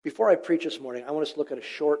Before I preach this morning, I want us to look at a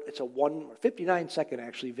short, it's a 59-second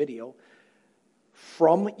actually video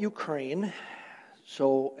from Ukraine.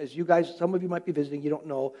 So as you guys, some of you might be visiting, you don't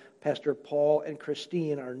know, Pastor Paul and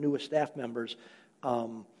Christine, our newest staff members,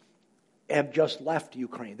 have just left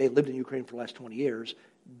Ukraine. They lived in Ukraine for the last 20 years,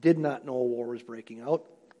 did not know a war was breaking out,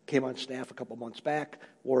 came on staff a couple months back,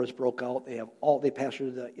 war has broke out. They pastor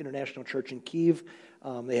the International Church in Kyiv.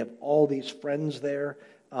 They have all these friends there.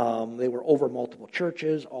 They were over multiple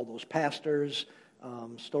churches, all those pastors.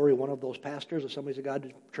 One of those pastors, Assemblies of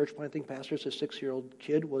God church planting pastors, his 6-year-old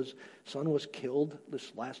son was killed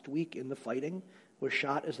this last week in the fighting, was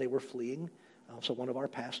shot as they were fleeing. So one of our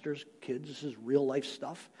pastors' kids, this is real life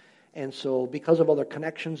stuff. And so because of other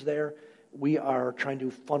connections there, we are trying to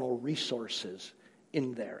funnel resources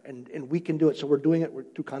in there. And we can do it. So we're doing it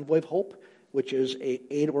through Convoy of Hope, which is a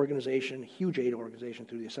huge aid organization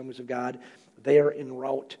through the Assemblies of God. They are en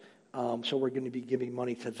route, so we're going to be giving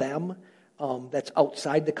money to them. That's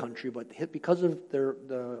outside the country, but because of the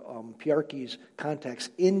PRK's contacts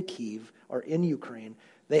in Kyiv or in Ukraine,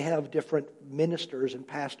 they have different ministers and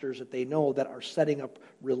pastors that they know that are setting up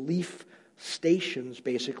relief stations,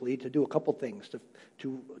 basically, to do a couple things,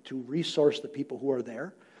 to resource the people who are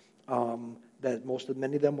there.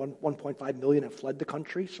 Many of them, 1.5 million, have fled the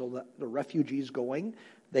country, so the refugees going,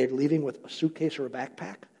 they're leaving with a suitcase or a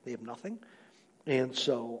backpack. They have nothing. And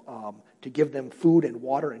so to give them food and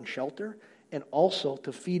water and shelter, and also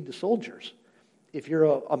to feed the soldiers. If you're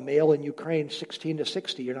a male in Ukraine, 16 to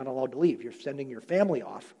 60, you're not allowed to leave. You're sending your family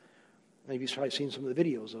off. Maybe you've probably seen some of the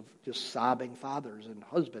videos of just sobbing fathers and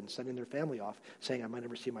husbands sending their family off, saying, I might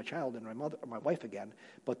never see my child and my wife again.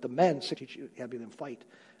 But the men, having them fight.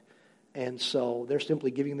 And so they're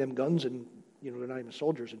simply giving them guns, and they're not even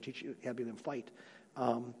soldiers, and having them fight.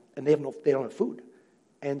 And they don't have food.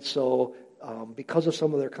 And so because of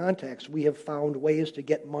some of their contacts, we have found ways to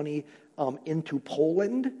get money into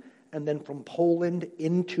Poland, and then from Poland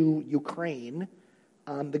into Ukraine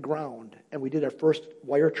on the ground. And we did our first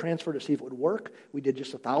wire transfer to see if it would work. We did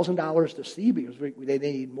just $1,000 to see, because they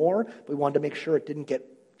need more. But we wanted to make sure it didn't get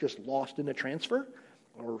just lost in the transfer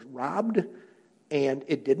or robbed. And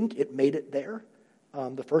it didn't. It made it there,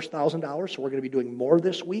 the first $1,000. So we're going to be doing more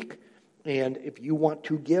this week. And if you want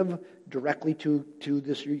to give directly to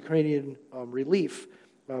this Ukrainian relief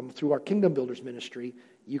through our Kingdom Builders ministry,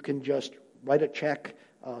 you can just write a check,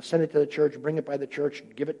 send it to the church, bring it by the church,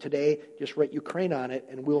 give it today, just write Ukraine on it,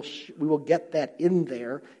 and we will get that in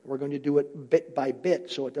there. We're going to do it bit by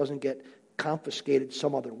bit so it doesn't get confiscated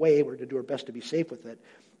some other way. We're going to do our best to be safe with it.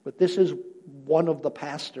 But this is one of the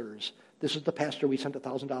pastors. This is the pastor we sent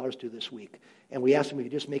 $1,000 to this week. And we asked him if he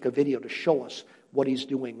could just make a video to show us what he's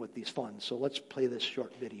doing with these funds. So let's play this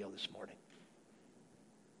short video this morning.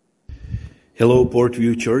 Hello,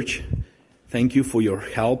 Portview Church. Thank you for your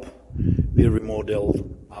help. We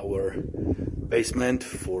remodeled our basement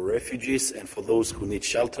for refugees and for those who need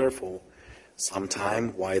shelter for some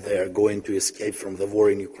time while they are going to escape from the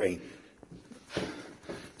war in Ukraine.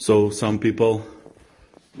 So some people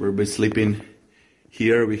will be sleeping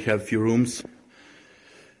here. We have few rooms.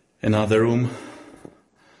 Another room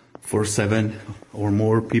for 7 or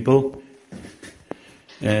more people.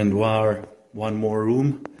 And one more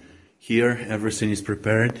room. Here everything is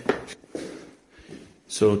prepared.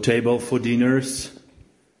 So table for dinners.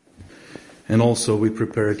 And also we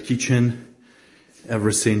prepared kitchen.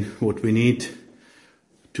 Everything what we need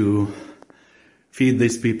to feed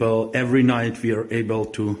these people. Every night we are able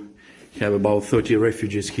to have about 30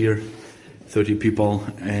 refugees here. 30 people,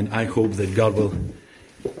 and I hope that God will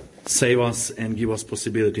save us and give us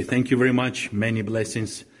possibility. Thank you very much. Many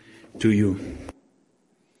blessings to you.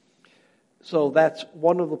 So that's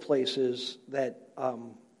one of the places that,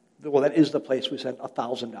 that is the place we sent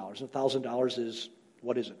 $1,000. $1,000 is,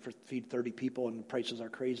 what is it, for feed 30 people, and the prices are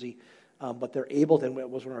crazy. But they're able to, and it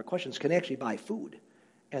was one of our questions, can they actually buy food?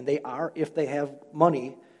 And they are, if they have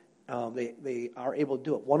money, they are able to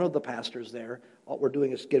do it. One of the pastors there, what we're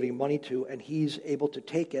doing is giving money to, and he's able to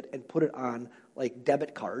take it and put it on like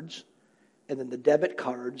debit cards. And then the debit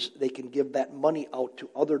cards, they can give that money out to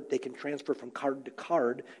they can transfer from card to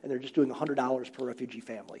card, and they're just doing $100 per refugee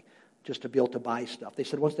family just to be able to buy stuff. They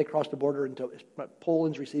said once they cross the border into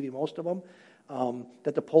Poland's receiving most of them,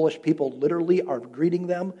 that the Polish people literally are greeting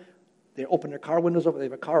them. They open their car windows up. They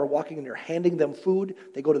have a car walking, and they're handing them food.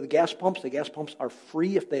 They go to the gas pumps. The gas pumps are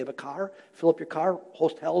free if they have a car. Fill up your car.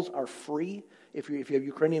 Hotels are free if you have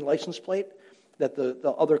Ukrainian license plate. That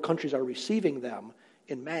the other countries are receiving them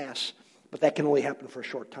in mass, but that can only happen for a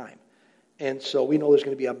short time. And so we know there's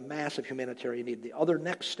going to be a massive humanitarian need. The other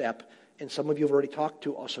next step, and some of you have already talked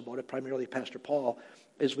to us about it, primarily Pastor Paul,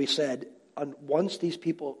 is we said once these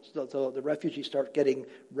people, the refugees start getting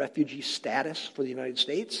refugee status for the United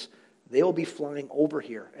States, they will be flying over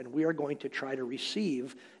here, and we are going to try to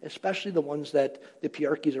receive, especially the ones that the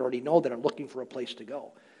Piarkis already know that are looking for a place to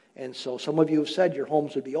go. And so some of you have said your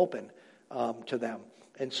homes would be open to them.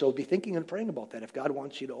 And so be thinking and praying about that. If God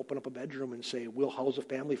wants you to open up a bedroom and say, we'll house a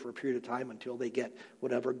family for a period of time until they get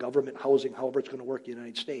whatever government housing, however it's going to work in the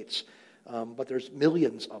United States. But there's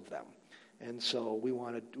millions of them. And so we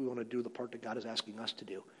want to do the part that God is asking us to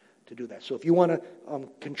do that. So if you want to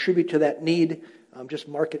contribute to that need, just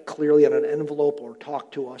mark it clearly on an envelope or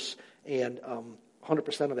talk to us. And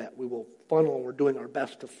 100% of that we will funnel, and we're doing our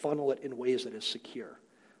best to funnel it in ways that is secure.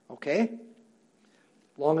 Okay?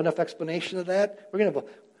 Long enough explanation of that.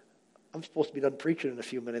 I'm supposed to be done preaching in a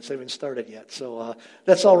few minutes. I haven't started yet. So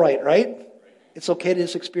that's all right? It's okay to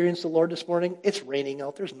just experience the Lord this morning. It's raining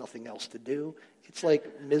out. There's nothing else to do. It's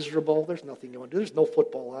like miserable. There's nothing going to do. There's no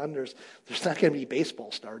football on. There's not going to be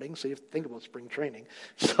baseball starting, so you have to think about spring training.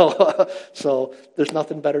 So there's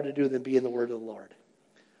nothing better to do than be in the Word of the Lord.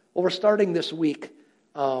 Well, we're starting this week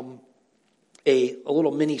a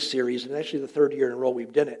little mini-series, and actually the third year in a row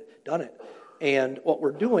we've done it. And what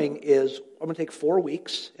we're doing is I'm going to take 4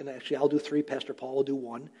 weeks, and actually I'll do 3, Pastor Paul will do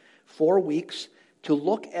 1, 4 weeks to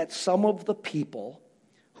look at some of the people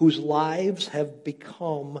whose lives have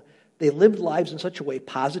become, they lived lives in such a way,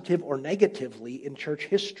 positive or negatively, in church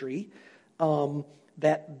history,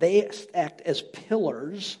 that they act as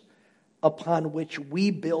pillars upon which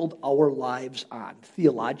we build our lives on.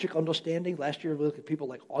 Theological understanding. Last year we looked at people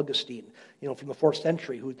like Augustine, from the 4th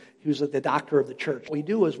century, who was the doctor of the church. What we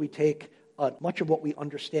do is we take much of what we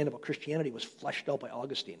understand about Christianity was fleshed out by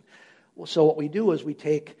Augustine. So what we do is we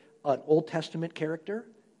take an Old Testament character,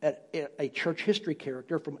 a church history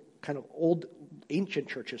character from kind of old, ancient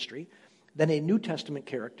church history, then a New Testament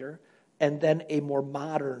character, and then a more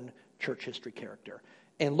modern church history character.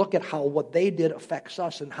 And look at how what they did affects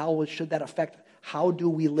us, and how should that affect, how do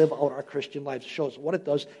we live out our Christian lives? It shows what it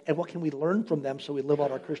does, and what can we learn from them so we live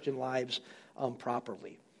out our Christian lives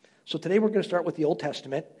properly. So today we're going to start with the Old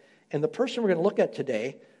Testament, and the person we're going to look at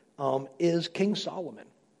today is King Solomon.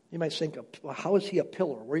 You might think, well, how is he a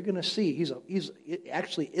pillar? We're going to see he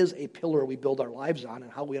actually is a pillar we build our lives on,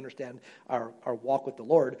 and how we understand our walk with the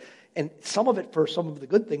Lord. And some of it for some of the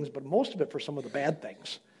good things, but most of it for some of the bad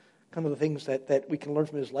things. Kind of the things that we can learn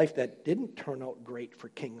from his life that didn't turn out great for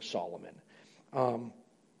King Solomon.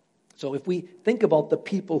 So if we think about the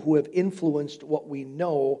people who have influenced what we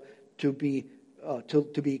know to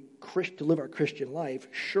live our Christian life,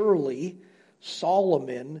 surely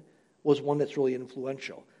Solomon was one that's really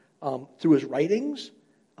influential. Through his writings,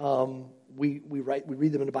 we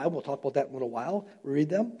read them in the Bible. We'll talk about that in a little while. We read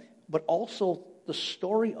them, but also the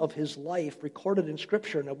story of his life recorded in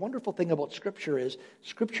Scripture. And a wonderful thing about Scripture is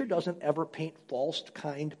Scripture doesn't ever paint false,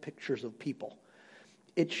 kind pictures of people.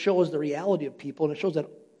 It shows the reality of people, and it shows that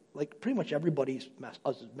pretty much everybody's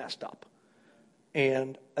messed up.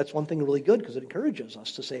 And that's one thing really good, because it encourages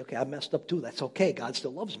us to say, okay, I messed up too. That's okay. God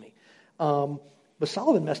still loves me. But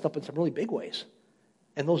Solomon messed up in some really big ways.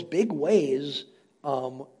 And those big ways,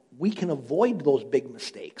 we can avoid those big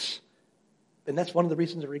mistakes. And that's one of the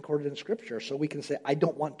reasons they're recorded in Scripture, so we can say, I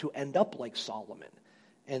don't want to end up like Solomon.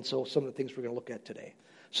 And so some of the things we're going to look at today.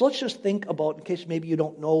 So let's just think about, in case maybe you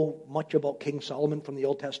don't know much about King Solomon from the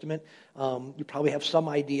Old Testament, you probably have some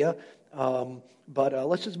idea, but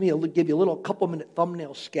let's just give you a couple-minute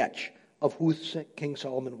thumbnail sketch of who King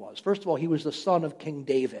Solomon was. First of all, he was the son of King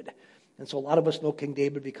David. And so a lot of us know King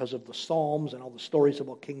David because of the Psalms and all the stories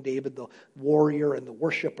about King David, the warrior and the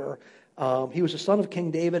worshiper. He was the son of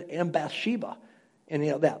King David and Bathsheba.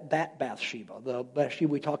 And that Bathsheba, the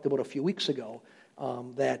Bathsheba we talked about a few weeks ago,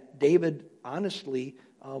 that David, honestly,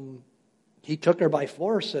 he took her by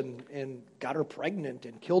force and got her pregnant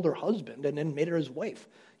and killed her husband and then made her his wife.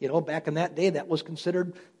 Back in that day, that was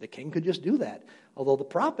considered, the king could just do that. Although the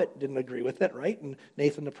prophet didn't agree with it, right? And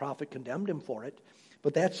Nathan the prophet condemned him for it.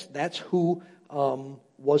 But that's who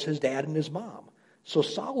was his dad and his mom. So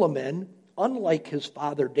Solomon, unlike his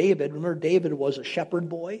father David, remember David was a shepherd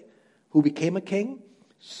boy who became a king?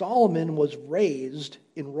 Solomon was raised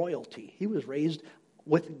in royalty. He was raised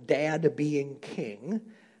with dad being king.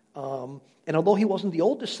 And although he wasn't the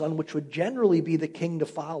oldest son, which would generally be the king to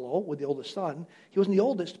follow with the oldest son, he wasn't the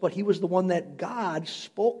oldest, but he was the one that God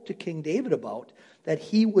spoke to King David about, that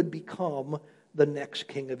he would become the next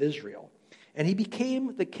king of Israel. And he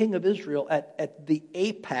became the king of Israel at the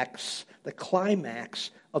apex, the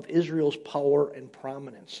climax of Israel's power and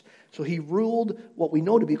prominence. So he ruled what we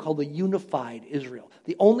know to be called the unified Israel.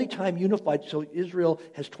 The only time unified, so Israel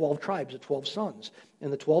has 12 tribes, the 12 sons,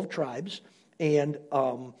 and the 12 tribes, and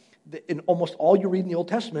In almost all you read in the Old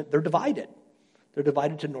Testament, they're divided. They're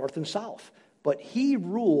divided to north and south. But he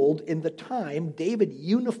ruled in the time, David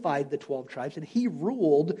unified the 12 tribes, and he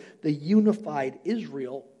ruled the unified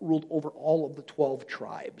Israel, ruled over all of the 12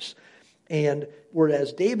 tribes. And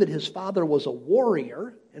whereas David, his father, was a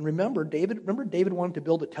warrior, and remember David wanted to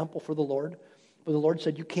build a temple for the Lord, but the Lord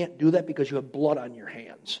said, you can't do that because you have blood on your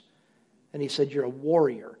hands. And he said, you're a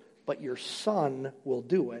warrior, but your son will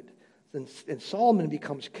do it. And Solomon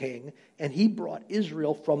becomes king, and he brought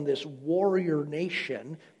Israel from this warrior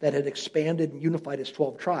nation that had expanded and unified its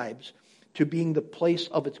 12 tribes to being the place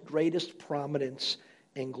of its greatest prominence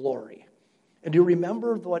and glory. And do you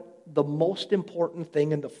remember what the most important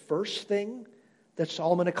thing and the first thing that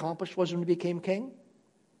Solomon accomplished was when he became king?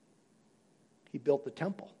 He built the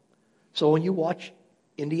temple. So when you watch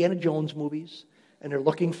Indiana Jones movies, and they're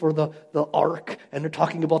looking for the ark, and they're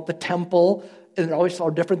talking about the temple, and they're always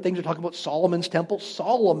all different things. They're talking about Solomon's temple.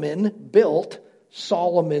 Solomon built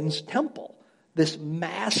Solomon's temple. This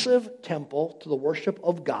massive temple to the worship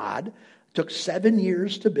of God took 7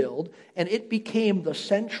 years to build, and it became the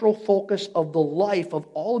central focus of the life of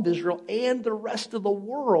all of Israel, and the rest of the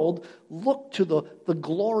world looked to the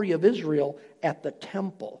glory of Israel at the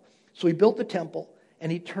temple. So he built the temple, and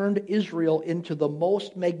he turned Israel into the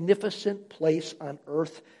most magnificent place on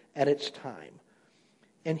earth at its time.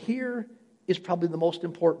 And here is probably the most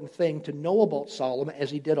important thing to know about Solomon as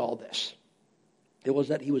he did all this. It was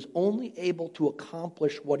that he was only able to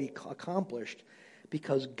accomplish what he accomplished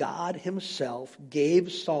because God himself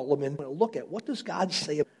gave Solomon a look at what does God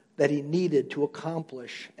say that he needed to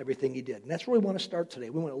accomplish everything he did. And that's where we want to start today.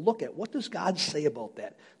 We want to look at what does God say about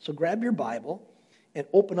that. So grab your Bible and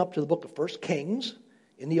open up to the book of 1 Kings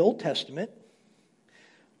in the Old Testament.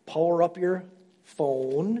 Power up your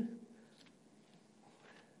phone.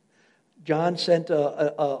 John sent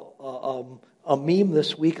a meme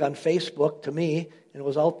this week on Facebook to me, and it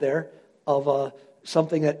was out there, of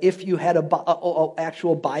something that if you had an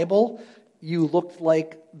actual Bible, you looked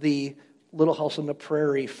like the Little House on the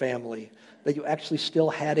Prairie family, that you actually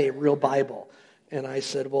still had a real Bible. And I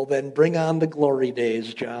said, well, then bring on the glory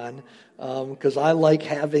days, John, because I like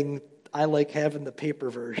having the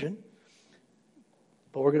paper version.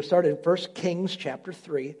 But we're going to start in 1 Kings chapter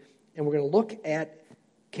 3, and we're going to look at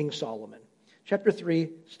King Solomon. Chapter 3,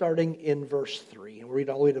 starting in verse 3, and we'll read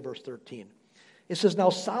all the way to verse 13. It says, Now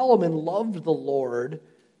Solomon loved the Lord,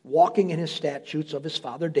 walking in his statutes of his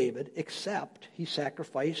father David, except he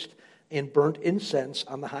sacrificed and burnt incense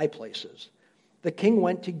on the high places. The king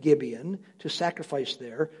went to Gibeon to sacrifice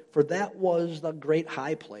there, for that was the great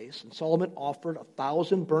high place, and Solomon offered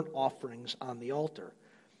 1,000 burnt offerings on the altar.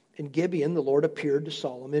 In Gibeon, the Lord appeared to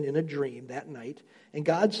Solomon in a dream that night, and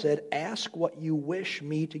God said, Ask what you wish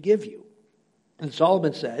me to give you. And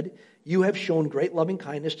Solomon said, You have shown great loving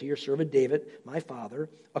kindness to your servant David, my father,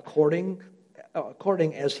 according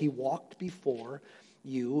as he walked before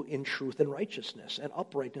you in truth and righteousness and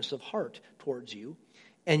uprightness of heart towards you.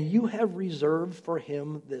 And you have reserved for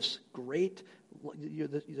him this great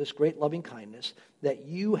loving kindness, that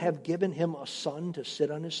you have given him a son to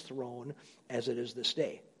sit on his throne as it is this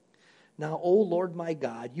day. Now, O Lord my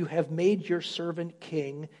God, you have made your servant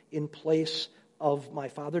king in place of my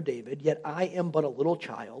father David, yet I am but a little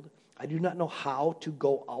child. I do not know how to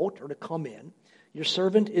go out or to come in. Your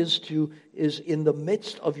servant is in the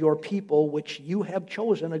midst of your people, which you have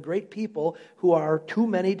chosen, a great people who are too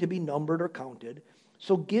many to be numbered or counted.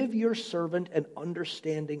 So give your servant an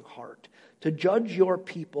understanding heart, to judge your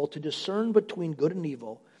people, to discern between good and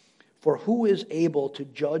evil, for who is able to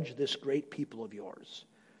judge this great people of yours?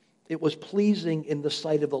 It was pleasing in the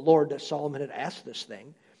sight of the Lord that Solomon had asked this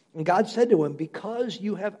thing. And God said to him, Because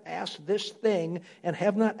you have asked this thing, and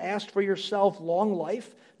have not asked for yourself long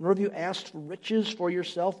life, nor have you asked for riches for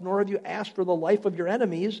yourself, nor have you asked for the life of your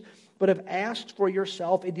enemies, but have asked for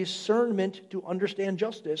yourself a discernment to understand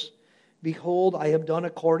justice, behold, I have done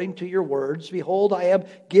according to your words. Behold, I have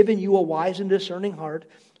given you a wise and discerning heart,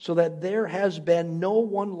 so that there has been no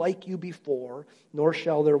one like you before, nor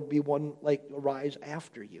shall there be one like arise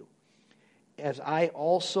after you. As I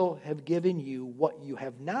also have given you what you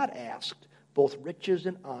have not asked, both riches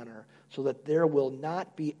and honor, so that there will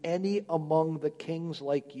not be any among the kings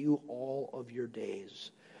like you all of your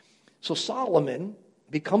days. So Solomon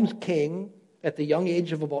becomes king at the young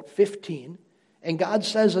age of about 15, and God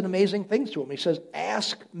says an amazing thing to him. He says,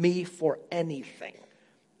 Ask me for anything.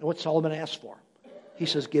 And what Solomon asked for? He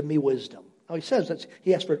says, Give me wisdom. Now he says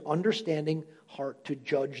he asked for an understanding heart to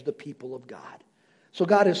judge the people of God. So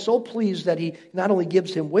God is so pleased that he not only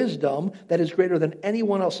gives him wisdom that is greater than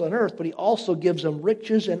anyone else on earth, but he also gives him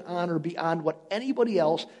riches and honor beyond what anybody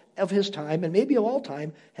else of his time, and maybe of all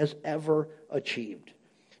time, has ever achieved.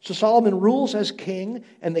 So Solomon rules as king,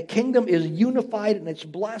 and the kingdom is unified and it's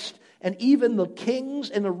blessed, and even the kings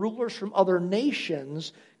and the rulers from other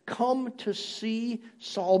nations come to see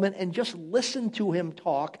Solomon and just listen to him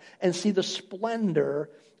talk and see the splendor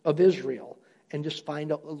of Israel and just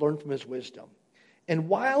learn from his wisdom. And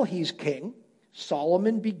while he's king,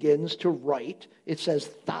 Solomon begins to write, it says,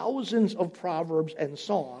 thousands of proverbs and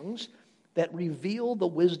songs that reveal the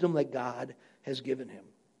wisdom that God has given him.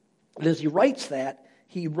 And as he writes that,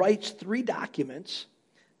 he writes 3 documents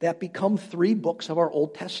that become 3 books of our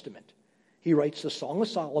Old Testament. He writes the Song of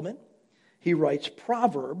Solomon, he writes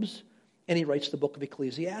Proverbs, and he writes the book of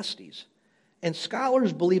Ecclesiastes. And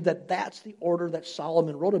scholars believe that that's the order that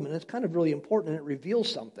Solomon wrote them in. It's kind of really important, and it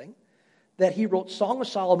reveals something. That he wrote Song of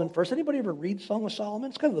Solomon first. Anybody ever read Song of Solomon?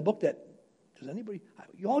 It's kind of the book that,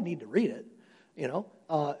 you all need to read it,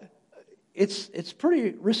 It's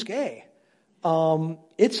pretty risque.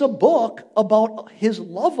 It's a book about his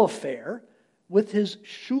love affair with his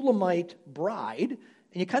Shulamite bride.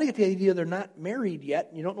 And you kind of get the idea they're not married yet,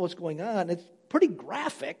 and you don't know what's going on. It's pretty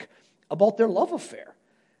graphic about their love affair.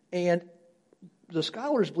 And the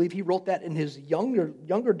scholars believe he wrote that in his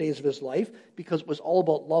younger days of his life because it was all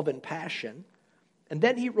about love and passion. And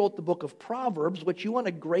then he wrote the book of Proverbs, which you want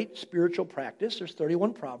a great spiritual practice. There's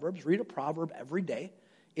 31 Proverbs. Read a proverb every day.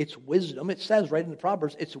 It's wisdom. It says right in the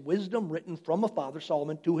Proverbs, it's wisdom written from a father,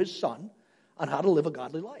 Solomon, to his son on how to live a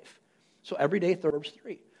godly life. So every day, Proverbs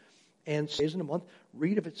 3. And 6 days in a month,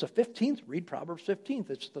 read, if it's the 15th, read Proverbs 15th. If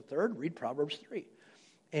it's the 3rd, read Proverbs 3.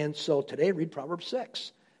 And so today, read Proverbs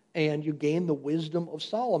 6. And you gain the wisdom of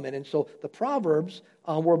Solomon. And so the Proverbs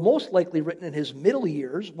were most likely written in his middle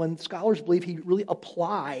years when scholars believe he really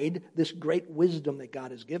applied this great wisdom that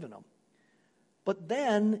God has given him. But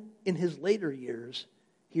then, in his later years,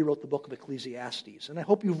 he wrote the book of Ecclesiastes. And I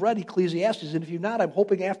hope you've read Ecclesiastes. And if you've not, I'm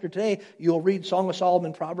hoping after today you'll read Song of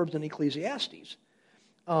Solomon, Proverbs, and Ecclesiastes.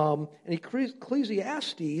 And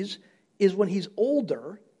Ecclesiastes is when he's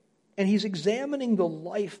older and he's examining the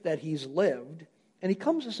life that he's lived. And he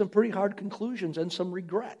comes to some pretty hard conclusions and some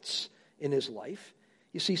regrets in his life.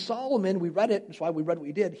 You see, Solomon, we read it, that's why we read what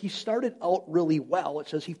we did. He started out really well. It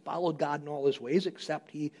says he followed God in all his ways,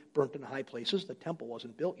 except he burnt in high places. The temple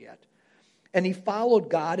wasn't built yet. And he followed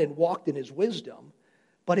God and walked in his wisdom.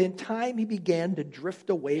 But in time, he began to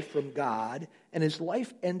drift away from God, and his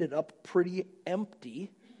life ended up pretty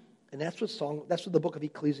empty. And that's what the book of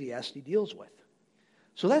Ecclesiastes deals with.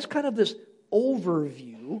 So that's kind of this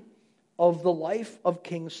overview of the life of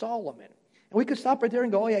King Solomon. And we could stop right there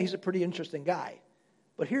and go, oh yeah, he's a pretty interesting guy.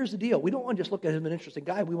 But here's the deal. We don't want to just look at him as an interesting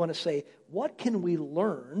guy. We want to say, what can we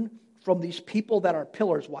learn from these people that are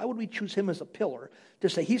pillars? Why would we choose him as a pillar? To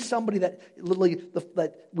say he's somebody that literally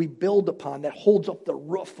that we build upon, that holds up the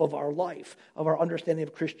roof of our life, of our understanding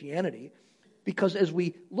of Christianity. Because as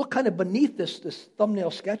we look kind of beneath this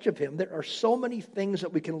thumbnail sketch of him, there are so many things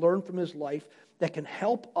that we can learn from his life that can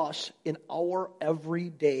help us in our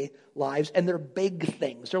everyday lives. And they're big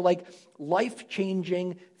things. They're like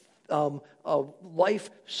life-changing,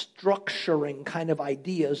 life-structuring kind of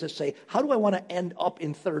ideas that say, how do I want to end up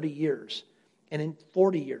in 30 years and in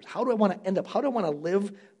 40 years? How do I want to end up? How do I want to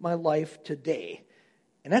live my life today?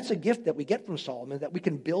 And that's a gift that we get from Solomon, that we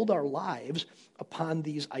can build our lives upon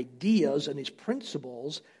these ideas and these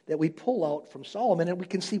principles that we pull out from Solomon, and we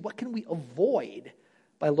can see what can we avoid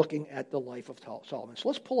by looking at the life of Solomon. So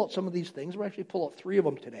let's pull out some of these things. We'll actually pull out 3 of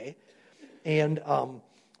them today. And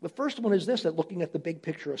the first one is this, that looking at the big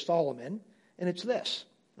picture of Solomon, and it's this.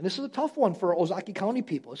 And this is a tough one for Ozaukee County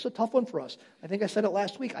people. It's a tough one for us. I think I said it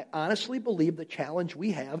last week. I honestly believe the challenge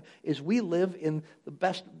we have is we live in the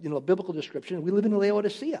best, biblical description. We live in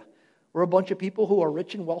Laodicea. We're a bunch of people who are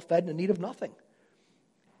rich and well-fed and in need of nothing.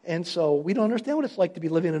 And so we don't understand what it's like to be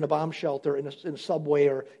living in a bomb shelter, in a subway,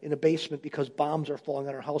 or in a basement because bombs are falling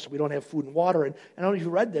on our house and we don't have food and water. And I don't know if you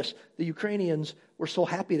read this. The Ukrainians were so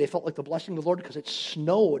happy. They felt like the blessing of the Lord because it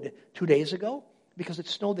snowed 2 days ago. Because it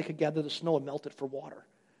snowed, they could gather the snow and melt it for water.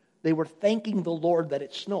 They were thanking the Lord that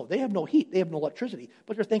it snowed. They have no heat. They have no electricity.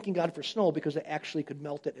 But they're thanking God for snow because they actually could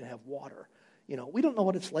melt it and have water. We don't know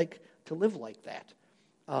what it's like to live like that.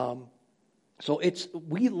 So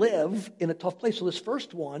we live in a tough place. So this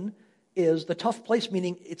first one is the tough place,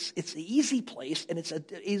 meaning it's the easy place, and it's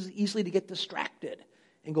easily to get distracted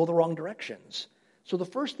and go the wrong directions. So the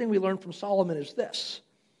first thing we learn from Solomon is this,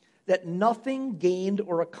 that nothing gained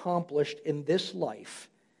or accomplished in this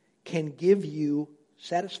life can give you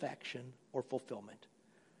satisfaction or fulfillment.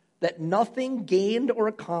 that nothing gained or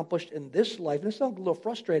accomplished in this life, and this sounds a little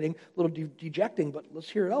frustrating, a little dejecting, but let's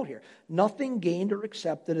hear it out here. Nothing gained or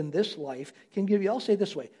accepted in this life can give you, I'll say it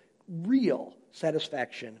this way, real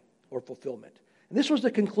satisfaction or fulfillment. And this was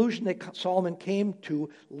the conclusion that Solomon came to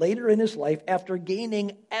later in his life after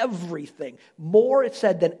gaining everything. More, it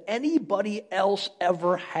said, than anybody else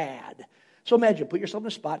ever had. So imagine, put yourself in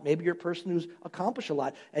a spot, maybe you're a person who's accomplished a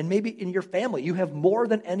lot, and maybe in your family you have more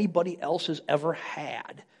than anybody else has ever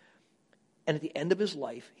had. And at the end of his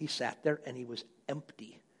life, he sat there and he was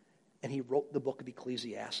empty. And he wrote the book of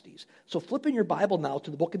Ecclesiastes. So flip in your Bible now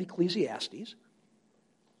to the book of Ecclesiastes.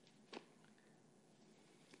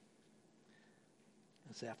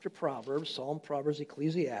 It's after Proverbs, Psalm, Proverbs,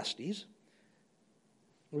 Ecclesiastes.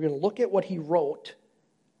 We're going to look at what he wrote.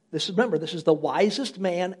 Remember, this is the wisest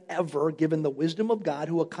man ever, given the wisdom of God,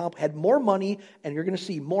 who had more money, and you're going to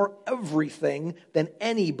see more everything than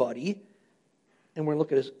anybody. And we're going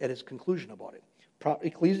to look at his conclusion about it.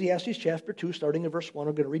 Ecclesiastes chapter 2, starting in verse 1,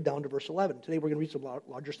 we're going to read down to verse 11. Today we're going to read some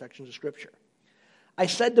larger sections of Scripture. I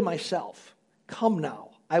said to myself, come now,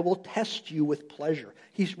 I will test you with pleasure.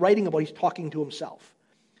 He's talking to himself.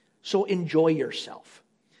 So enjoy yourself.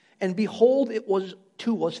 And behold, it was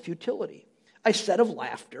futility. I said of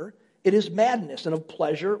laughter, it is madness, and of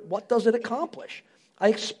pleasure, what does it accomplish? I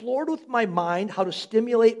explored with my mind how to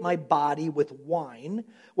stimulate my body with wine,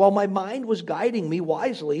 while my mind was guiding me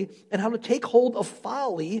wisely, and how to take hold of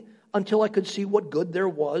folly until I could see what good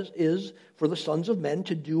there is for the sons of men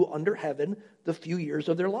to do under heaven the few years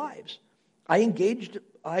of their lives. I engaged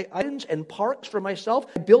islands and parks for myself.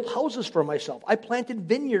 I built houses for myself. I planted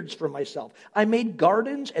vineyards for myself. I made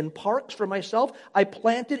gardens and parks for myself. I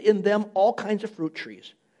planted in them all kinds of fruit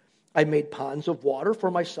trees. I made ponds of water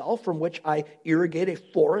for myself, from which I irrigate a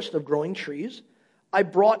forest of growing trees. I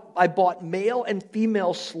bought male and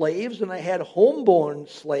female slaves, and I had homeborn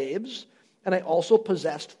slaves, and I also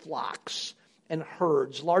possessed flocks and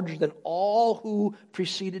herds larger than all who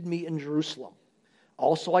preceded me in Jerusalem.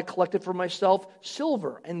 Also, I collected for myself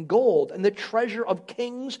silver and gold and the treasure of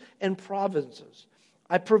kings and provinces.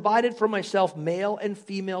 I provided for myself male and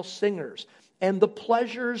female singers and the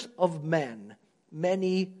pleasures of men,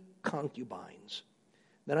 many concubines.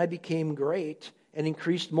 Then I became great and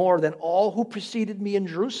increased more than all who preceded me in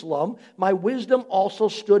Jerusalem. My wisdom also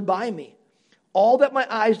stood by me. All that my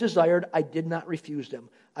eyes desired, I did not refuse them.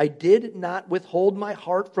 I did not withhold my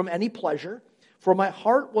heart from any pleasure, for my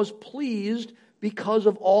heart was pleased because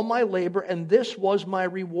of all my labor, and this was my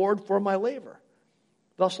reward for my labor.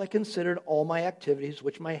 Thus I considered all my activities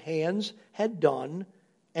which my hands had done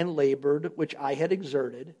and labored, which I had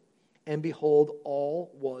exerted, and behold,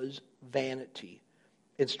 all was vanity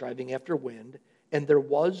and striving after wind, and there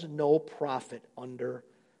was no profit under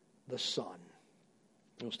the sun.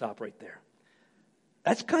 We'll stop right there.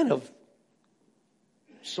 That's kind of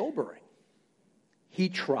sobering. He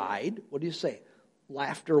tried, what do you say?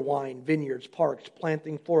 Laughter, wine, vineyards, parks,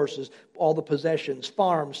 planting forests, all the possessions,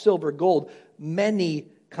 farms, silver, gold, many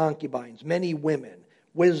concubines, many women,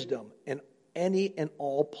 wisdom, and any and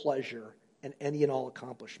all pleasure, and any and all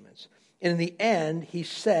accomplishments. And in the end, he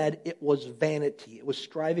said it was vanity. It was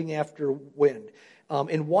striving after wind.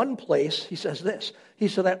 In one place, he says this. He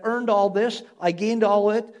said, I earned all this, I gained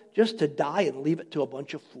all it, just to die and leave it to a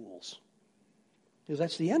bunch of fools. Because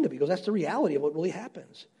that's the end of it. Because that's the reality of what really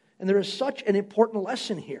happens. And there is such an important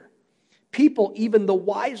lesson here. People, even the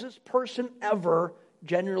wisest person ever,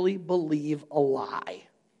 generally believe a lie.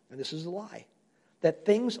 And this is a lie. That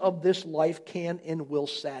things of this life can and will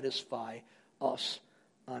satisfy us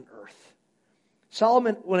on earth.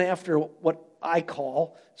 Solomon went after what I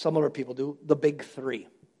call, some other people do, the big three.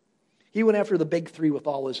 He went after the big three with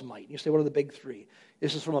all his might. You say, what are the big three?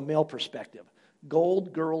 This is from a male perspective.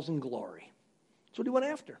 Gold, girls, and glory. That's what he went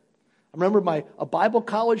after. I remember a Bible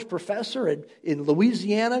college professor in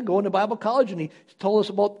Louisiana going to Bible college, and he told us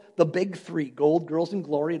about the big three, gold, girls, and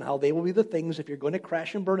glory, and how they will be the things, if you're going to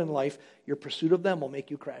crash and burn in life, your pursuit of them will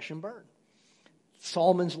make you crash and burn.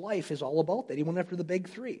 Solomon's life is all about that. He went after the big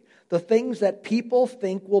three. The things that people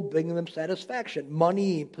think will bring them satisfaction.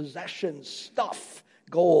 Money, possessions, stuff,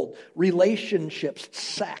 gold, relationships,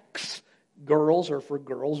 sex, girls, or for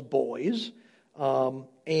girls, boys,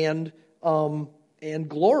 and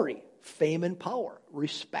glory, fame and power,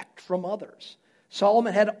 respect from others.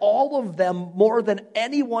 Solomon had all of them more than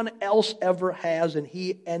anyone else ever has, and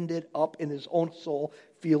he ended up in his own soul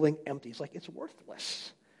feeling empty. It's like, it's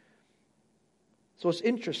worthless. So it's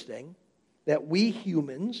interesting that we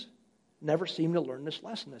humans never seem to learn this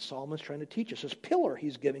lesson that Solomon's trying to teach us, this pillar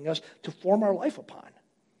he's giving us to form our life upon.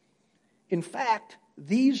 In fact,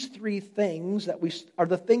 these three things are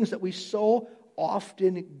the things that we so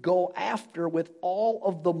often go after with all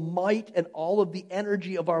of the might and all of the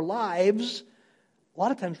energy of our lives, a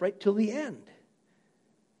lot of times right till the end.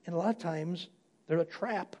 And a lot of times they're a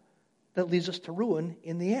trap that leads us to ruin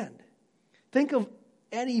in the end. Think of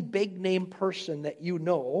any big name person that you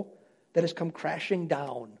know that has come crashing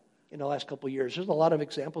down in the last couple of years. There's a lot of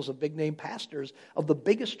examples of big name pastors of the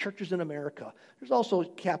biggest churches in America. There's also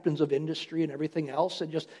captains of industry and everything else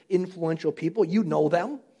and just influential people. You know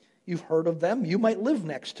them. You've heard of them. You might live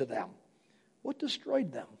next to them. What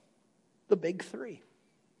destroyed them? The big three.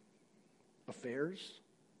 Affairs,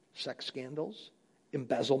 sex scandals,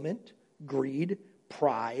 embezzlement, greed,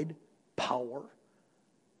 pride, power.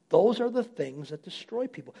 Those are the things that destroy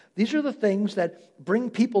people. These are the things that bring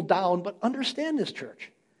people down, but understand this,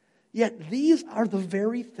 church. Yet these are the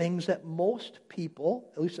very things that most people,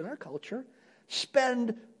 at least in our culture,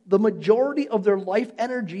 spend the majority of their life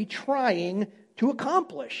energy trying to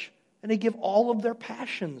accomplish. And they give all of their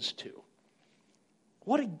passions to.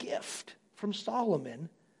 What a gift from Solomon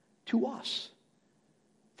to us.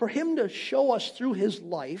 For him to show us through his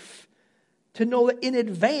life, to know that in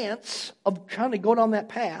advance of trying to go down that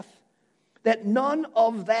path, that none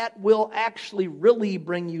of that will actually really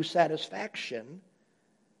bring you satisfaction.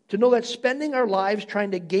 To know that spending our lives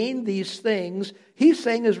trying to gain these things, he's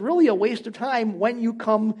saying is really a waste of time when you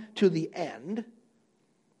come to the end.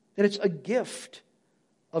 That it's a gift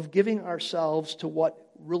of giving ourselves to what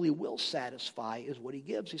really will satisfy is what he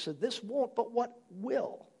gives. He said, this won't, but what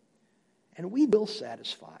will? And we will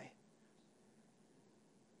satisfy.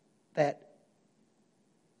 That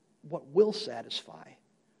what will satisfy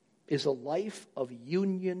is a life of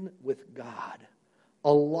union with God,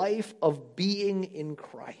 a life of being in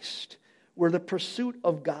Christ, where the pursuit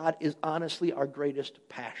of God is honestly our greatest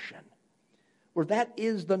passion, where that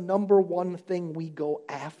is the number one thing we go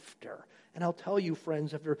after. And I'll tell you,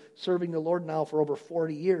 friends, after serving the Lord now for over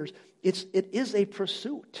 40 years, it is a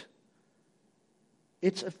pursuit.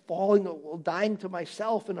 It's a dying to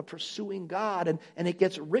myself and a pursuing God. And it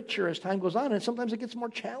gets richer as time goes on. And sometimes it gets more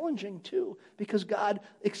challenging too, because God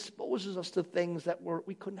exposes us to things that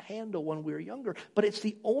we couldn't handle when we were younger. But it's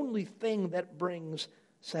the only thing that brings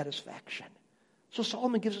satisfaction. So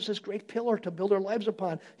Solomon gives us this great pillar to build our lives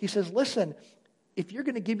upon. He says, listen, if you're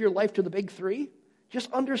going to give your life to the big three, just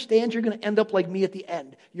understand you're going to end up like me at the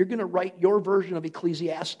end. You're going to write your version of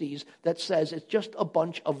Ecclesiastes that says it's just a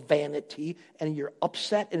bunch of vanity and you're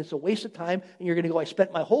upset and it's a waste of time. And you're going to go, I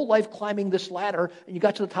spent my whole life climbing this ladder, and you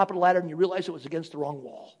got to the top of the ladder and you realized it was against the wrong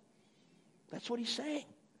wall. That's what he's saying.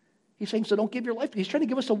 He's saying, so don't give your life. He's trying to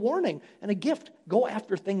give us a warning and a gift. Go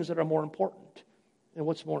after things that are more important. And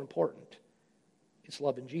what's more important? It's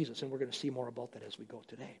love in Jesus. And we're going to see more about that as we go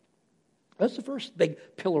today. That's the first big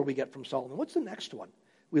pillar we get from Solomon. What's the next one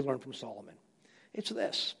we learn from Solomon? It's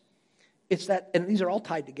this. It's that, and these are all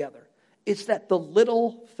tied together. It's that the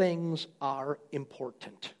little things are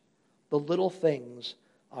important. The little things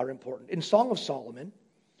are important. In Song of Solomon,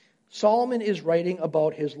 Solomon is writing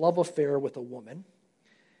about his love affair with a woman.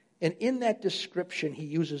 And in that description, he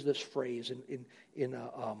uses this phrase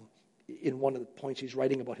in one of the points he's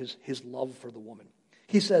writing about his love for the woman.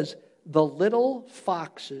 He says, the little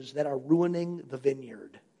foxes that are ruining the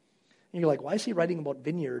vineyard. And you're like, why is he writing about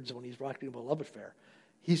vineyards when he's writing about love affair?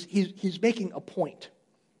 He's making a point.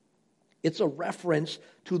 It's a reference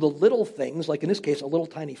to the little things, like in this case, a little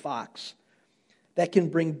tiny fox, that can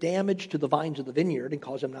bring damage to the vines of the vineyard and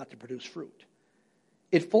cause them not to produce fruit.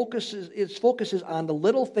 It focuses on the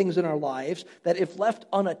little things in our lives that, if left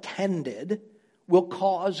unattended, will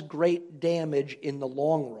cause great damage in the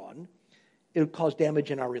long run. It'll cause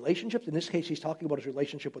damage in our relationships. In this case, he's talking about his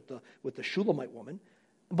relationship with the Shulamite woman.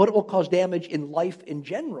 But it will cause damage in life in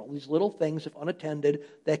general. These little things, if unattended,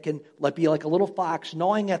 that can be like a little fox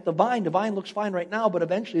gnawing at the vine. The vine looks fine right now, but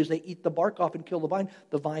eventually as they eat the bark off and kill the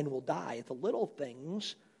vine will die. The little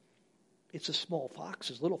things, it's the small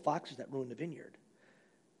foxes, little foxes that ruin the vineyard.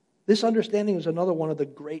 This understanding is another one of the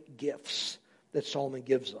great gifts that Solomon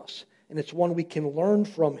gives us. And it's one we can learn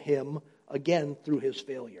from him, again, through his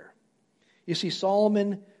failure. You see,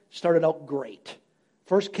 Solomon started out great.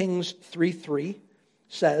 1 Kings 3:3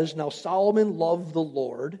 says, now Solomon loved the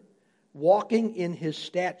Lord, walking in his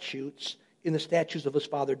statutes, in the statutes of his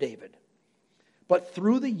father David. But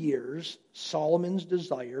through the years, Solomon's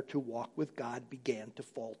desire to walk with God began to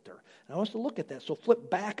falter. And I want us to look at that. So flip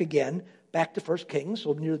back again, back to 1 Kings,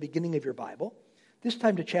 so near the beginning of your Bible. This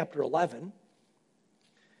time to chapter 11.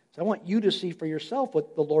 So I want you to see for yourself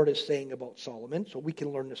what the Lord is saying about Solomon, so we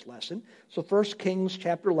can learn this lesson. So 1 Kings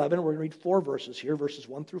chapter 11, we're going to read 4 verses here, verses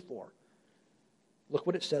 1 through 4. Look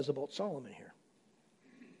what it says about Solomon here.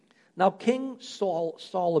 Now King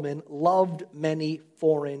Solomon loved many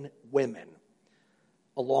foreign women,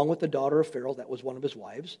 along with the daughter of Pharaoh, that was one of his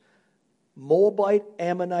wives, Moabite,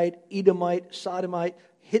 Ammonite, Edomite, Sodomite,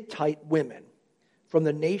 Hittite women, from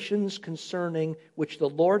the nations concerning which the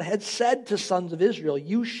Lord had said to sons of Israel,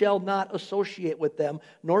 you shall not associate with them,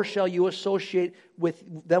 nor shall you associate with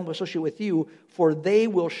you, for they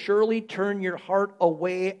will surely turn your heart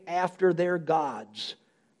away after their gods.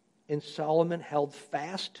 And Solomon held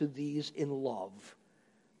fast to these in love.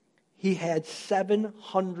 He had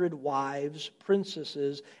 700 wives,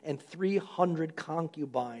 princesses, and 300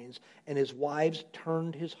 concubines, and his wives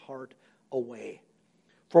turned his heart away.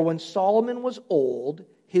 For when Solomon was old,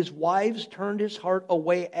 his wives turned his heart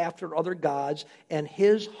away after other gods, and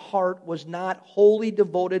his heart was not wholly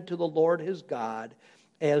devoted to the Lord his God,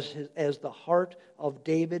 as the heart of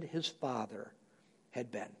David his father had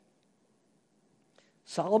been.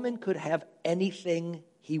 Solomon could have anything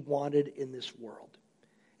he wanted in this world.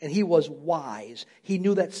 And he was wise. He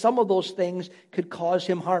knew that some of those things could cause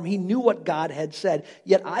him harm. He knew what God had said.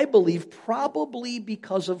 Yet I believe probably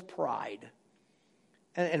because of pride.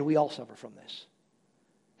 And we all suffer from this.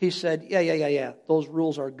 He said, yeah, those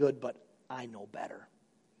rules are good, but I know better.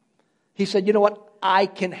 He said, you know what? I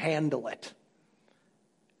can handle it.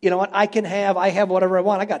 You know what? I have whatever I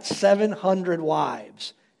want. I got 700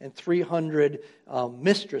 wives and 300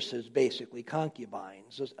 mistresses, basically,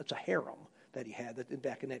 concubines. It's a harem that he had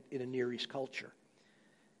back in a Near East culture.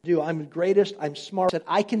 I'm the greatest, I'm smart.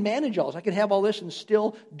 I can manage all this. I can have all this and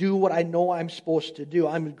still do what I know I'm supposed to do.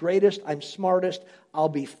 I'm the greatest, I'm smartest, I'll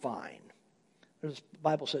be fine. The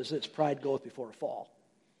Bible says this, pride goeth before a fall.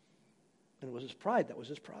 And it was his pride that was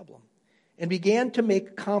his problem. And began to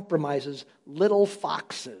make compromises, little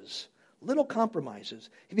foxes. Little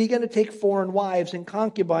compromises. He began to take foreign wives and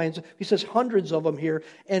concubines. He says hundreds of them here.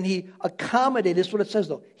 And he accommodated, this is what it says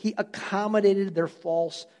though. He accommodated their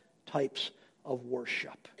false types of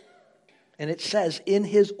worship. And it says, in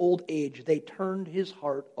his old age, they turned his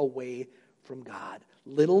heart away from God.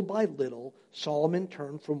 Little by little, Solomon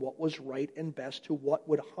turned from what was right and best to what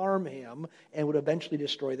would harm him and would eventually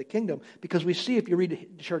destroy the kingdom. Because we see, if you read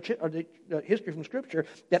the history from Scripture,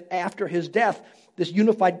 that after his death, this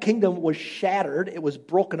unified kingdom was shattered. It was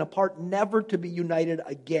broken apart, never to be united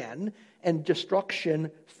again, and destruction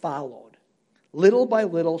followed. Little by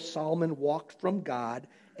little, Solomon walked from God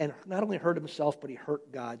and not only hurt himself, but he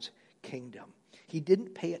hurt God's kingdom. He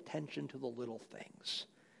didn't pay attention to the little things.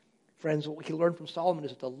 Friends, what we can learn from Solomon is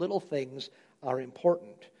that the little things are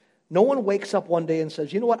important. No one wakes up one day and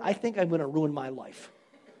says, you know what, I think I'm going to ruin my life.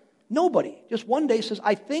 Nobody. Just one day says,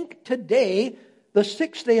 I think today, the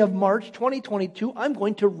 6th day of March, 2022, I'm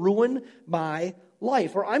going to ruin my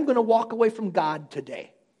life, or I'm going to walk away from God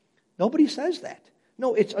today. Nobody says that.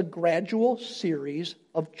 No, it's a gradual series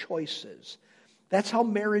of choices. That's how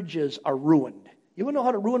marriages are ruined. You want to know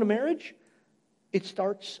how to ruin a marriage? It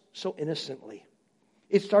starts so innocently.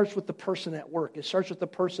 It starts with the person at work. It starts with the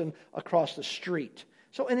person across the street.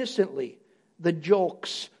 So innocently, the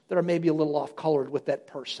jokes that are maybe a little off-colored with that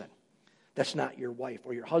person. That's not your wife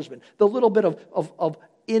or your husband. The little bit of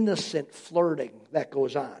innocent flirting that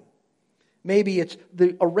goes on. Maybe it's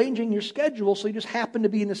the arranging your schedule so you just happen to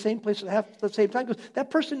be in the same place at the same time because that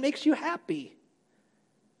person makes you happy.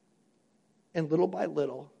 And little by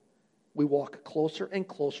little, we walk closer and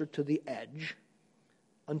closer to the edge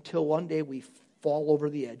until one day we fall over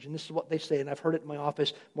the edge. And this is what they say, and I've heard it in my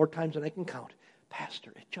office more times than I can count.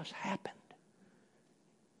 Pastor, it just happened.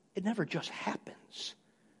 It never just happens.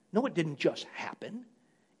 No, it didn't just happen.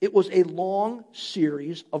 It was a long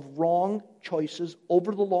series of wrong choices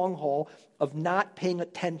over the long haul of not paying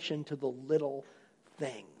attention to the little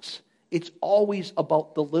things. It's always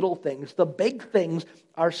about the little things. The big things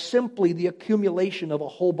are simply the accumulation of a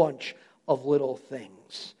whole bunch of little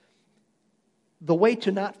things. The way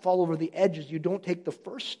to not fall over the edge is you don't take the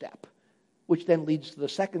first step, which then leads to the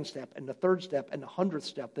second step and the third step and the 100th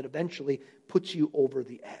step that eventually puts you over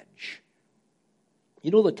the edge. You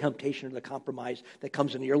know the temptation or the compromise that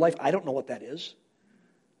comes into your life? I don't know what that is.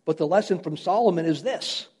 But the lesson from Solomon is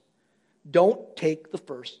this. Don't take the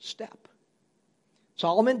first step.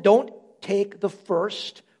 Solomon, don't take the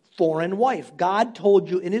first foreign wife. God told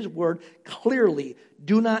you in his word clearly,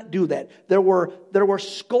 do not do that. There were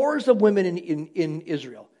scores of women in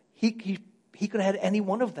Israel. He could have had any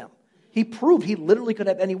one of them. He proved he literally could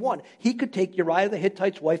have any one. He could take Uriah the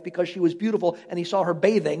Hittite's wife because she was beautiful and he saw her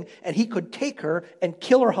bathing, and he could take her and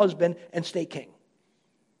kill her husband and stay king.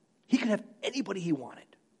 He could have anybody he wanted,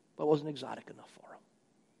 but it wasn't exotic enough for him.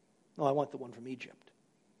 No, I want the one from Egypt.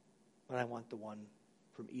 And I want the one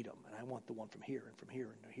from Edom. And I want the one from here and from here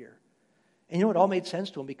and from here. And you know, it all made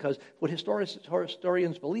sense to him, because what historians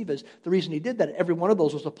believe is the reason he did that, every one of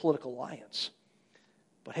those was a political alliance.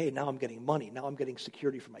 But hey, now I'm getting money. Now I'm getting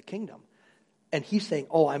security for my kingdom. And he's saying,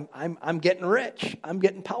 oh, I'm getting rich. I'm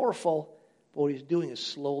getting powerful. But what he's doing is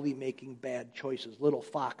slowly making bad choices. Little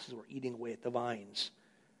foxes were eating away at the vines.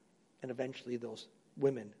 And eventually those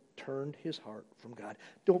women turned his heart from God.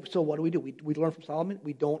 So what do? We learn from Solomon,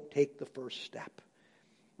 we don't take the first step.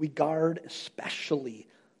 We guard especially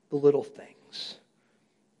the little things.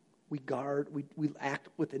 We act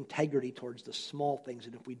with integrity towards the small things,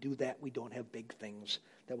 and if we do that, we don't have big things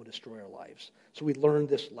that will destroy our lives. So we learn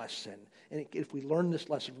this lesson. And if we learn this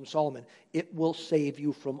lesson from Solomon, it will save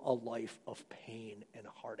you from a life of pain and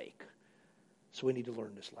heartache. So we need to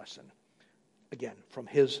learn this lesson. Again, from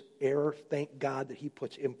his error, thank God that he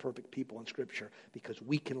puts imperfect people in Scripture, because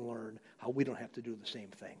we can learn how we don't have to do the same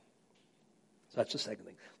thing. So that's the second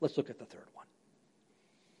thing. Let's look at the third one.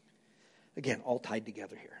 Again, all tied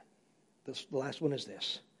together here. The last one is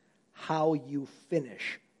this. How you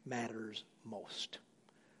finish matters most.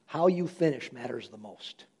 How you finish matters the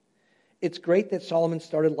most. It's great that Solomon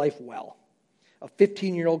started life well. A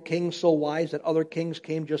 15-year-old king so wise that other kings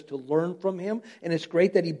came just to learn from him. And it's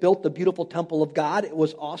great that he built the beautiful temple of God. It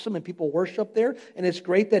was awesome, and people worshiped there. And it's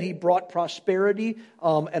great that he brought prosperity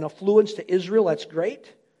and affluence to Israel. That's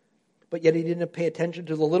great. But yet he didn't pay attention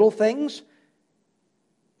to the little things.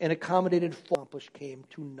 And accommodated accomplished came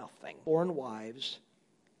to nothing. Foreign wives,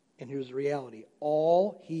 and here's the reality.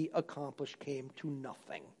 All he accomplished came to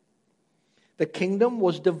nothing. The kingdom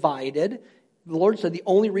was divided. The Lord said the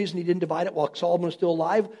only reason he didn't divide it while Solomon was still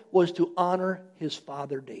alive was to honor his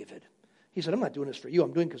father David. He said, I'm not doing this for you.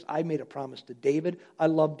 I'm doing it because I made a promise to David. I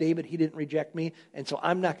love David. He didn't reject me. And so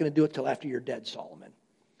I'm not going to do it till after you're dead, Solomon.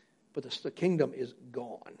 But the kingdom is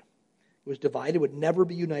gone. It was divided, would never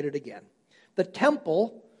be united again. The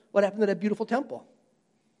temple, what happened to that beautiful temple?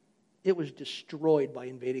 It was destroyed by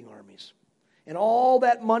invading armies. And all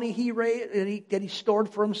that money he raised, that he stored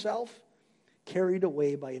for himself, carried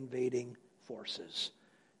away by invading forces.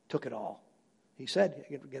 Took it all. He said,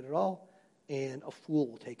 you can get it all, and a fool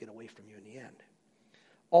will take it away from you in the end.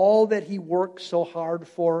 All that he worked so hard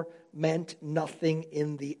for meant nothing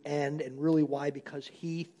in the end. And really why? Because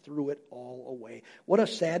he threw it all away. What a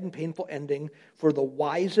sad and painful ending for the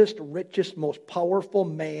wisest, richest, most powerful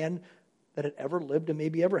man that had ever lived, and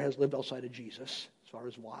maybe ever has lived outside of Jesus, as far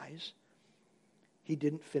as wise. He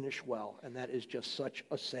didn't finish well, and that is just such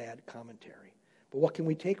a sad commentary. But what can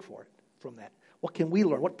we take from that? What can we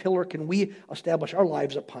learn? What pillar can we establish our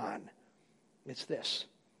lives upon? It's this.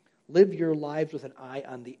 Live your lives with an eye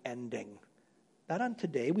on the ending. Not on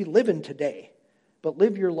today. We live in today. But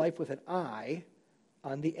live your life with an eye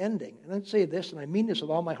on the ending. And then say this, and I mean this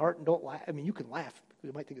with all my heart, and don't laugh. I mean, you can laugh, because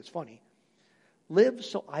you might think it's funny. Live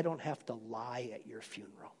so I don't have to lie at your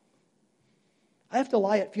funeral. I have to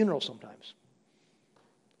lie at funerals sometimes.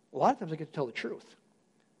 A lot of times I get to tell the truth.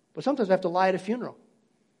 But sometimes I have to lie at a funeral.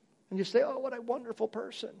 And just say, oh, what a wonderful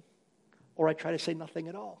person. Or I try to say nothing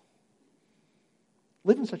at all.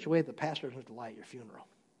 Live in such a way that the pastor doesn't have to lie at your funeral.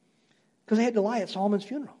 Because they had to lie at Solomon's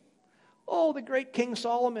funeral. Oh, the great King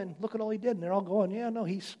Solomon, look at all he did. And they're all going, yeah, no,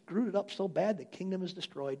 he screwed it up so bad the kingdom is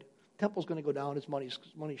destroyed. Temple's going to go down, his money's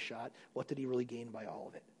shot. What did he really gain by all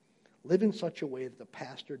of it? Live in such a way that the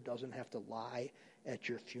pastor doesn't have to lie at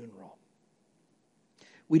your funeral.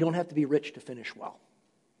 We don't have to be rich to finish well.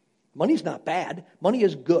 Money's not bad. Money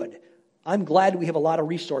is good. I'm glad we have a lot of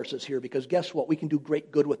resources here, because guess what? We can do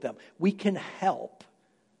great good with them. We can help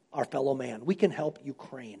our fellow man. We can help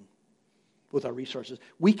Ukraine with our resources.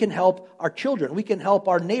 We can help our children. We can help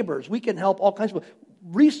our neighbors. We can help all kinds of people.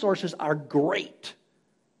 Resources are great,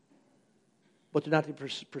 but they're not to be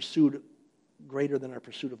pursued greater than our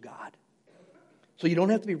pursuit of God. So you don't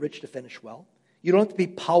have to be rich to finish well. You don't have to be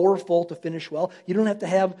powerful to finish well. You don't have to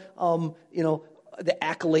have, the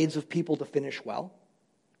accolades of people to finish well.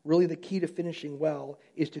 Really, the key to finishing well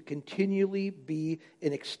is to continually be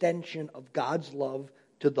an extension of God's love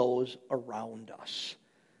to those around us.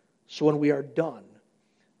 So when we are done,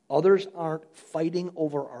 others aren't fighting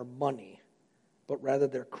over our money, but rather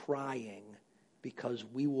they're crying because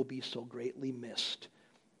we will be so greatly missed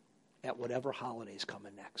at whatever holidays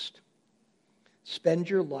coming next. Spend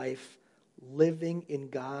your life living in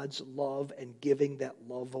God's love and giving that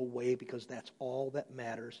love away, because that's all that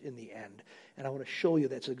matters in the end. And I want to show you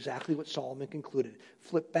that's exactly what Solomon concluded.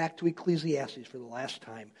 Flip back to Ecclesiastes for the last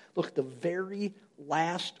time. Look at the very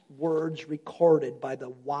last words recorded by the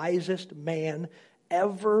wisest man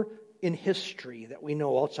ever in history that we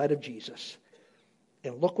know outside of Jesus.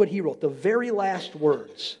 And look what he wrote. The very last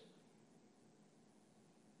words.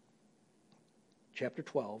 chapter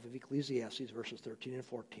 12 of Ecclesiastes, verses 13 and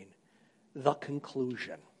 14. The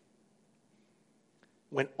conclusion,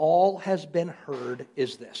 when all has been heard,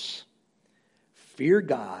 is this: fear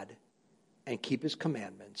God and keep his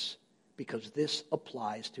commandments, because this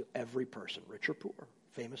applies to every person, rich or poor,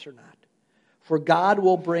 famous or not. For God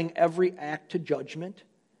will bring every act to judgment,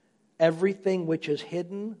 everything which is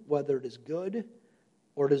hidden, whether it is good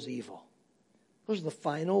or it is evil. Those are the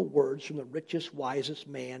final words from the richest, wisest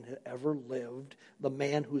man who ever lived, the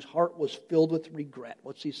man whose heart was filled with regret.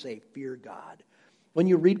 What's he say? Fear God. When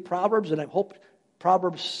you read Proverbs, and I hope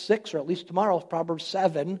Proverbs 6, or at least tomorrow, Proverbs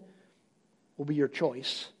 7 will be your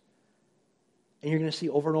choice. And you're going to see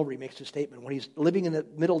over and over he makes a statement. When he's living in the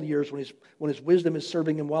middle years, when his wisdom is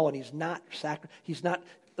serving him well, and he's not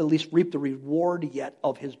at least reaped the reward yet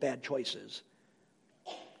of his bad choices.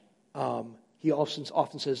 He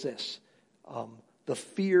often says this: the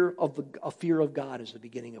fear of God is the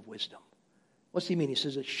beginning of wisdom. What's he mean? He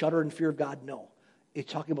says, shudder in fear of God? No.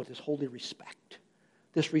 It's talking about this holy respect.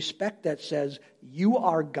 This respect that says, you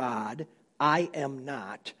are God, I am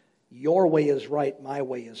not. Your way is right, my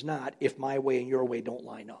way is not, if my way and your way don't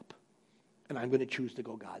line up. And I'm going to choose to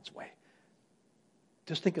go God's way.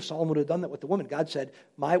 Just think if Solomon would have done that with the woman. God said,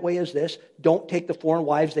 my way is this. Don't take the foreign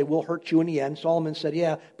wives. They will hurt you in the end. Solomon said,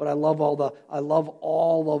 yeah, but I love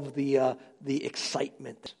all of the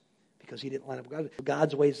excitement, because he didn't line up with God.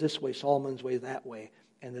 God's way is this way, Solomon's way is that way.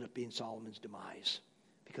 Ended up being Solomon's demise,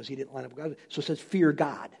 because he didn't line up with God. So it says, fear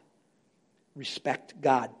God. Respect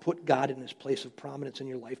God. Put God in his place of prominence in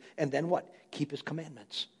your life. And then what? Keep his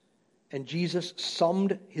commandments. And Jesus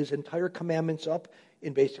summed his entire commandments up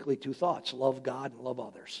in basically two thoughts: love God and love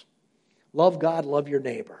others. Love God, love your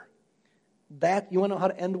neighbor. That, you want to know how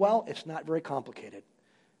to end well? It's not very complicated.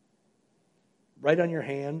 Write on your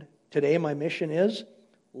hand, today my mission is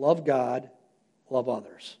love God, love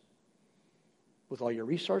others. With all your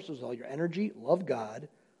resources, all your energy, love God,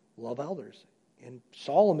 love others. And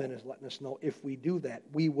Solomon is letting us know if we do that,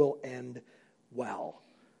 we will end well.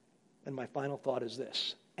 And my final thought is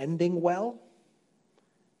this: ending well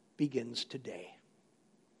begins today.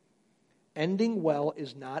 Ending well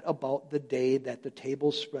is not about the day that the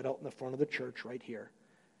table's spread out in the front of the church right here,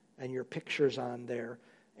 and your picture's on there,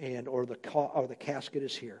 or the casket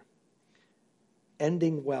is here.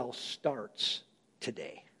 Ending well starts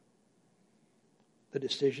today. The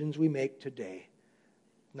decisions we make today.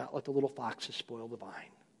 Not let the little foxes spoil the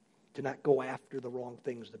vine. To not go after the wrong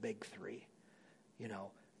things, the big three.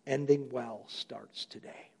 Ending well starts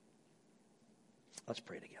today. Let's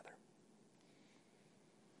pray together.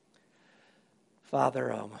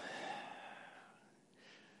 Father,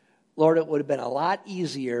 Lord, it would have been a lot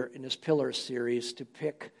easier in this Pillar series to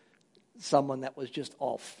pick someone that was just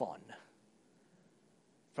all fun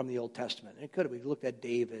from the Old Testament. It could have. We looked at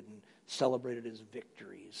David and celebrated his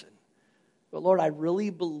victories. But Lord, I really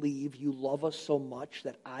believe you love us so much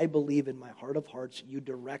that I believe in my heart of hearts you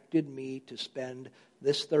directed me to spend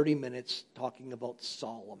this 30 minutes talking about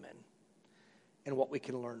Solomon and what we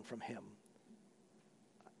can learn from him.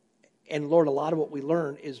 And Lord, a lot of what we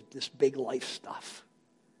learn is this big life stuff.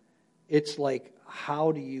 It's like,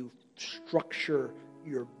 how do you structure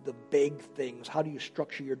the big things? How do you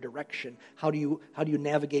structure your direction? How do you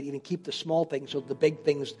navigate, even keep the small things so the big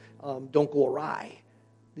things don't go awry?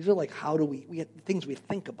 These are like, how do we have things we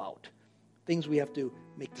think about, things we have to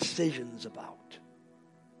make decisions about.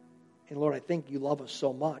 And Lord, I think you love us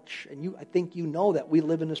so much, and I think you know that we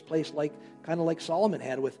live in this place kind of like Solomon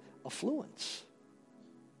had, with affluence.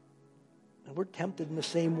 And we're tempted in the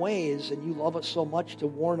same ways, and you love us so much to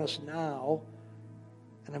warn us now.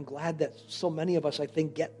 And I'm glad that so many of us, I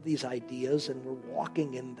think, get these ideas, and we're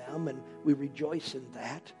walking in them, and we rejoice in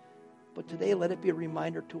that. But today, let it be a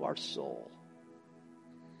reminder to our soul.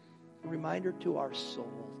 A reminder to our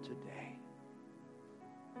soul today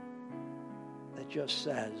that just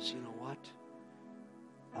says, you know what?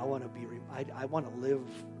 I want to live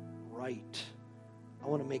right. I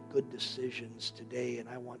want to make good decisions today, and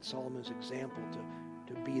I want Solomon's example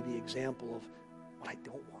to be the example of what I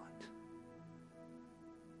don't want.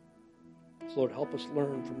 So Lord, help us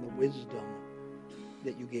learn from the wisdom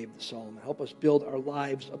that you gave to Solomon. Help us build our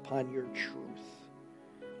lives upon your truth.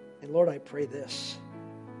 And Lord, I pray this.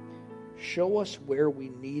 Show us where we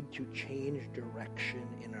need to change direction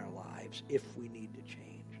in our lives, if we need to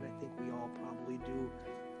change. And I think we all probably do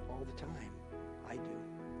all the time. I do.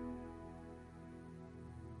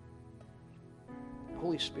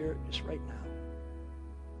 Holy Spirit, just right now,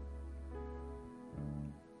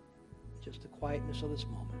 just the quietness of this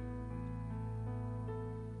moment,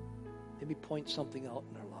 maybe point something out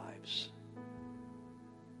in our lives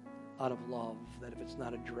out of love, that if it's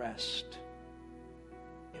not addressed,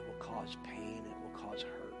 cause pain. It will cause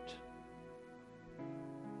hurt.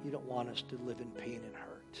 You don't want us to live in pain and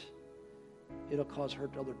hurt. It'll cause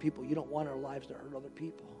hurt to other people. You don't want our lives to hurt other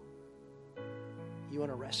people. You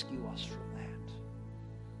want to rescue us from that.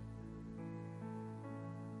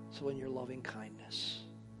 So in your loving kindness,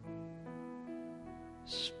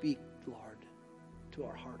 speak, Lord, to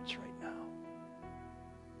our hearts right now.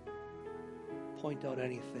 Point out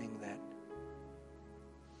anything that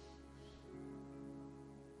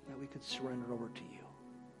we could surrender over to you.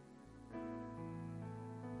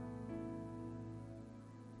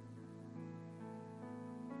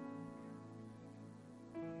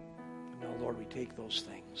 And now, Lord, we take those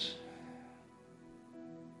things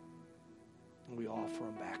and we offer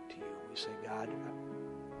them back to you. We say, God,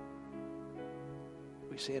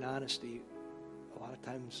 we say in honesty, a lot of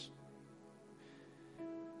times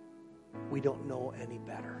we don't know any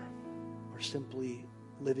better. We're simply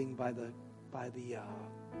living by the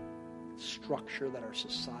structure that our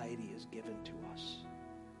society has given to us.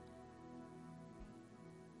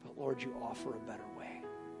 But Lord, you offer a better way,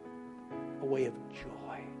 a way of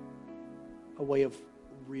joy, a way of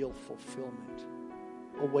real fulfillment,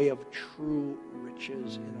 a way of true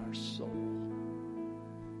riches in our soul,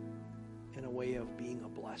 and a way of being a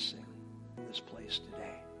blessing in this place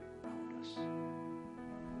today around us.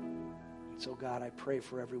 And so God, I pray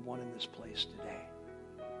for everyone in this place today.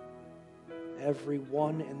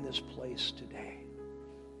 Everyone in this place today.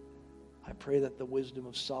 I pray that the wisdom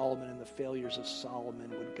of Solomon and the failures of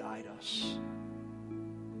Solomon would guide us.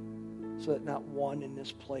 So that not one in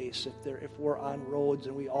this place, if we're on roads,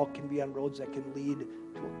 and we all can be on roads that can lead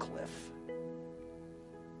to a cliff,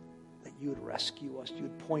 that you would rescue us,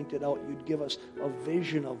 you'd point it out, you'd give us a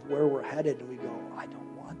vision of where we're headed, and we go, I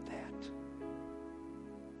don't want that.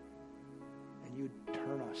 And you'd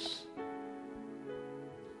turn us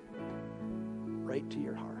right to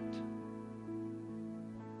your heart.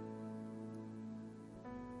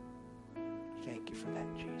 Thank you for that,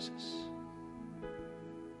 Jesus.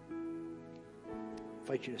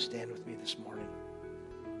 I invite you to stand with me this morning.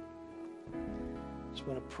 I just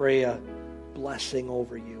want to pray a blessing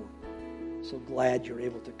over you. So glad you're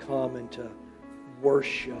able to come and to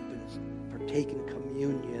worship and partake in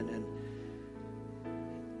communion and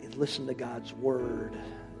listen to God's word.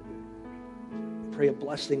 Pray a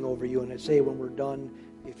blessing over you. And I say when we're done,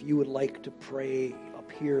 if you would like to pray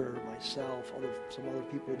up here, myself, some other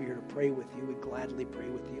people over here to pray with you, we'd gladly pray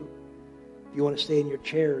with you. If you want to stay in your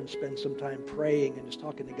chair and spend some time praying and just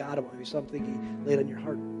talking to God about maybe something He laid on your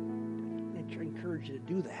heart, I encourage you to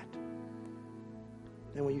do that.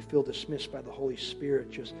 Then when you feel dismissed by the Holy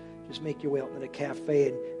Spirit, just make your way out into the cafe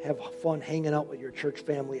and have fun hanging out with your church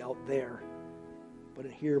family out there. But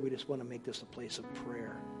in here, we just want to make this a place of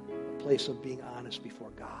prayer, a place of being honest before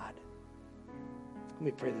God. Let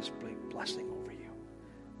me pray this blessing over you.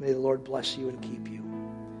 May the Lord bless you and keep you.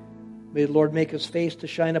 May the Lord make His face to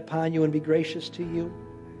shine upon you and be gracious to you.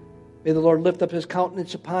 May the Lord lift up His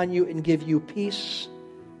countenance upon you and give you peace,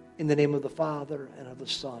 in the name of the Father and of the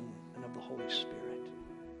Son and of the Holy Spirit.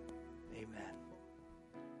 Amen.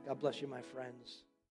 God bless you, my friends.